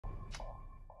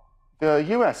The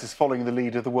US is following the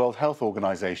lead of the World Health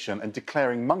Organization and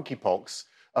declaring monkeypox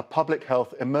a public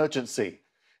health emergency.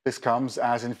 This comes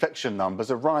as infection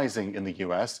numbers are rising in the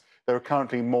US. There are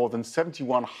currently more than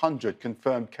 7,100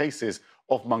 confirmed cases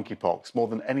of monkeypox, more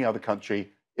than any other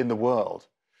country in the world.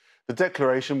 The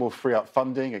declaration will free up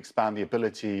funding, expand the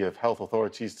ability of health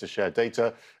authorities to share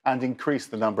data, and increase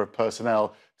the number of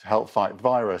personnel to help fight the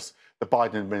virus. The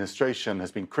Biden administration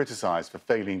has been criticized for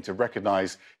failing to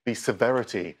recognize the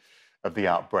severity of the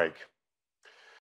outbreak.